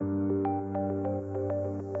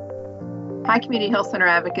Hi, Community Health Center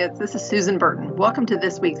advocates. This is Susan Burton. Welcome to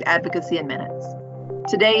this week's Advocacy in Minutes.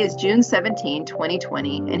 Today is June 17,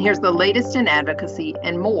 2020, and here's the latest in advocacy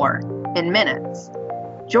and more in minutes.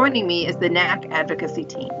 Joining me is the NAC advocacy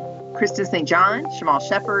team, Kristen St. John, Shamal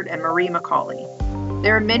Shepard, and Marie McCauley.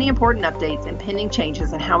 There are many important updates and pending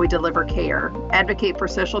changes in how we deliver care, advocate for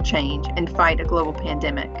social change, and fight a global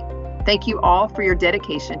pandemic. Thank you all for your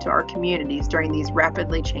dedication to our communities during these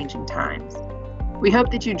rapidly changing times. We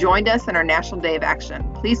hope that you joined us in our National Day of Action.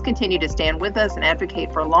 Please continue to stand with us and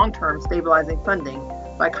advocate for long-term stabilizing funding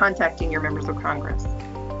by contacting your members of Congress.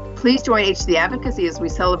 Please join HC Advocacy as we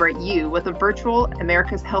celebrate you with a virtual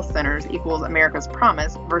America's Health Centers equals America's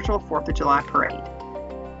Promise virtual 4th of July parade.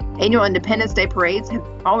 Annual Independence Day parades have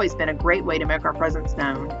always been a great way to make our presence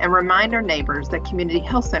known and remind our neighbors that community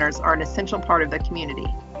health centers are an essential part of the community.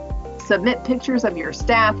 Submit pictures of your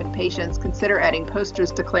staff and patients. Consider adding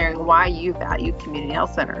posters declaring why you value community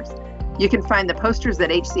health centers. You can find the posters at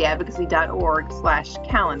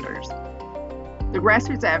hcadvocacy.org/calendars. The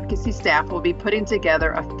Grassroots Advocacy staff will be putting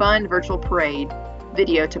together a fun virtual parade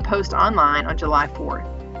video to post online on July 4th.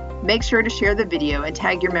 Make sure to share the video and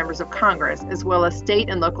tag your members of Congress as well as state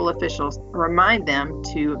and local officials. Remind them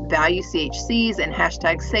to value CHCs and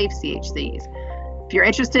 #SaveCHCs. If you're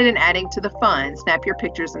interested in adding to the fun, snap your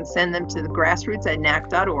pictures and send them to the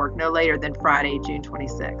grassroots@nac.org no later than Friday, June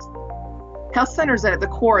 26th. Health centers are at the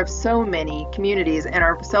core of so many communities and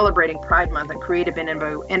are celebrating Pride Month in creative and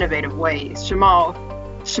innovative ways. Shamal,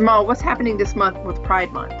 what's happening this month with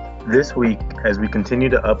Pride Month? This week, as we continue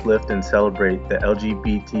to uplift and celebrate the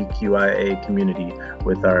LGBTQIA community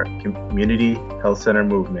with our Community Health Center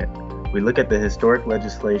movement, we look at the historic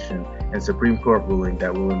legislation and Supreme Court ruling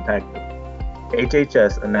that will impact them.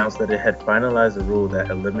 HHS announced that it had finalized a rule that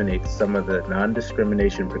eliminates some of the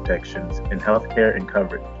non-discrimination protections in healthcare and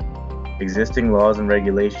coverage. Existing laws and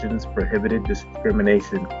regulations prohibited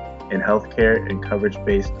discrimination in healthcare and coverage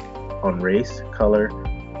based on race, color,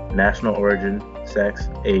 national origin, sex,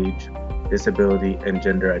 age, disability, and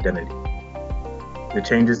gender identity. The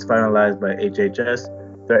changes finalized by HHS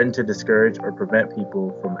threaten to discourage or prevent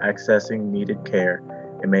people from accessing needed care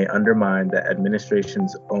and may undermine the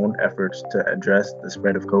administration's own efforts to address the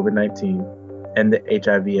spread of COVID-19 and the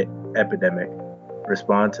HIV epidemic,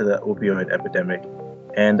 respond to the opioid epidemic,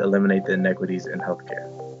 and eliminate the inequities in healthcare.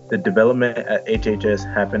 The development at HHS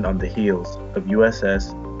happened on the heels of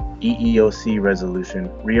USS EEOC resolution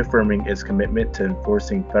reaffirming its commitment to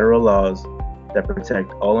enforcing federal laws that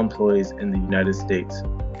protect all employees in the United States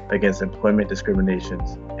against employment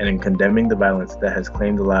discriminations and in condemning the violence that has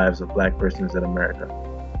claimed the lives of Black persons in America.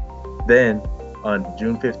 Then, on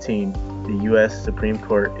June 15, the U.S. Supreme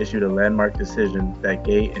Court issued a landmark decision that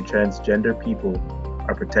gay and transgender people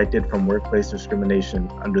are protected from workplace discrimination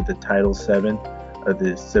under the Title VII of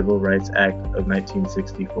the Civil Rights Act of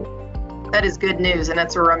 1964. That is good news, and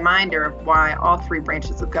it's a reminder of why all three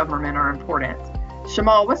branches of government are important.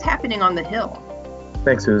 Shamal, what's happening on the Hill?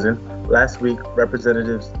 Thanks, Susan. Last week,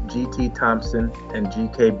 Representatives G.T. Thompson and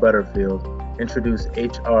G.K. Butterfield introduced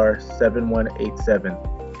H.R. 7187,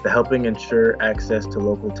 the Helping Ensure Access to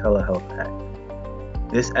Local Telehealth Act.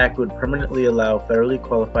 This act would permanently allow federally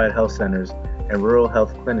qualified health centers and rural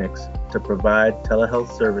health clinics to provide telehealth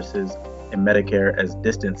services in Medicare as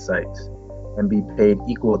distance sites and be paid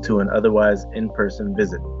equal to an otherwise in-person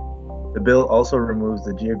visit. The bill also removes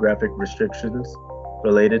the geographic restrictions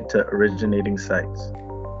related to originating sites.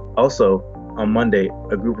 Also, on Monday,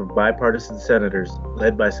 a group of bipartisan senators,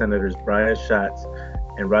 led by Senators Brian Schatz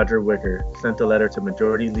and Roger Wicker, sent a letter to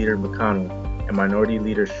Majority Leader McConnell and Minority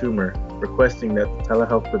Leader Schumer requesting that the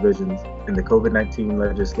telehealth provisions in the COVID-19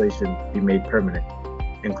 legislation be made permanent,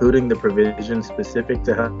 including the provisions specific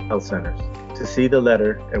to health centers. To see the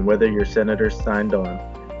letter and whether your senator signed on,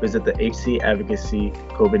 visit the HC Advocacy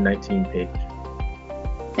COVID-19 page.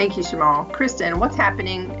 Thank you, Shamal. Kristen, what's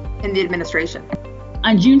happening in the administration?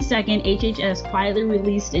 On June 2nd, HHS quietly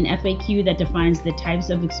released an FAQ that defines the types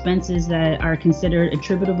of expenses that are considered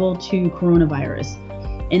attributable to coronavirus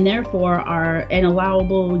and therefore are an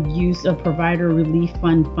allowable use of provider relief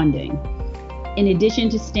fund funding. In addition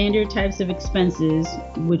to standard types of expenses,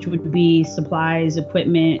 which would be supplies,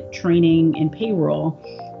 equipment, training, and payroll,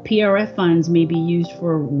 PRF funds may be used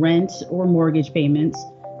for rent or mortgage payments,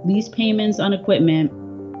 lease payments on equipment,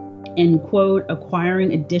 and, quote,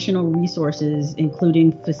 acquiring additional resources,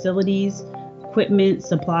 including facilities, equipment,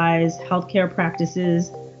 supplies, healthcare practices,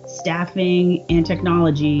 staffing, and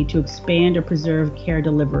technology to expand or preserve care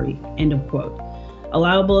delivery, end of quote.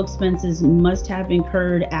 Allowable expenses must have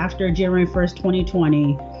incurred after January 1st,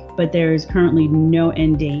 2020, but there is currently no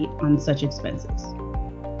end date on such expenses.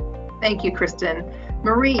 Thank you, Kristen.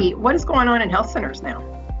 Marie, what is going on in health centers now?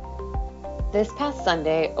 This past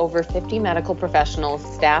Sunday, over 50 medical professionals,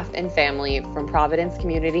 staff, and family from Providence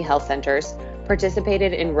Community Health Centers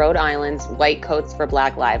participated in Rhode Island's White Coats for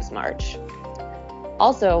Black Lives March.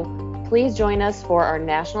 Also, please join us for our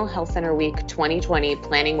National Health Center Week 2020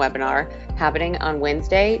 planning webinar happening on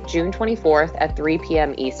Wednesday, June 24th at 3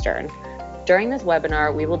 p.m. Eastern. During this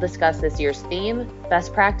webinar, we will discuss this year's theme,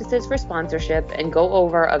 best practices for sponsorship, and go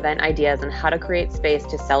over event ideas on how to create space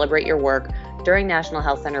to celebrate your work during National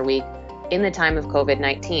Health Center Week in the time of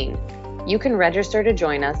COVID-19. You can register to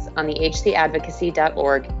join us on the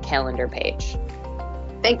hcadvocacy.org calendar page.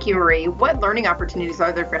 Thank you, Marie. What learning opportunities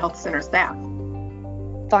are there for health center staff?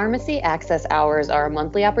 Pharmacy access hours are a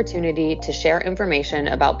monthly opportunity to share information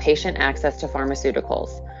about patient access to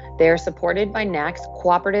pharmaceuticals. They are supported by NAC's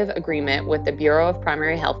cooperative agreement with the Bureau of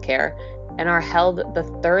Primary Healthcare and are held the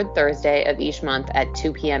third Thursday of each month at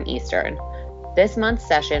 2 p.m. Eastern. This month's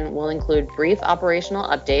session will include brief operational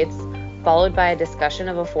updates, followed by a discussion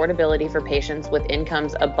of affordability for patients with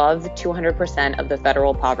incomes above 200% of the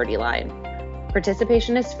federal poverty line.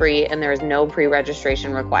 Participation is free and there is no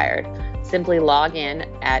pre-registration required. Simply log in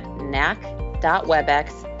at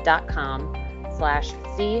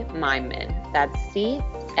nac.webex.com/cmeiman. That's CMEIMAN.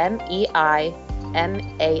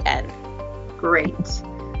 Great.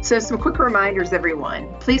 So some quick reminders,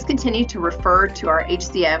 everyone. Please continue to refer to our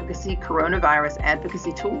HC Advocacy Coronavirus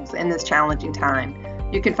Advocacy tools in this challenging time.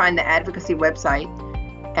 You can find the advocacy website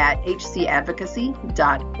at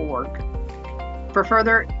hcadvocacy.org. For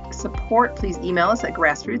further support, please email us at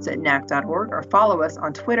grassroots@nac.org or follow us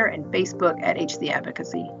on Twitter and Facebook at HC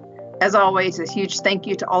Advocacy. As always, a huge thank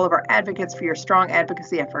you to all of our advocates for your strong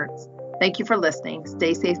advocacy efforts. Thank you for listening.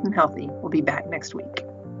 Stay safe and healthy. We'll be back next week.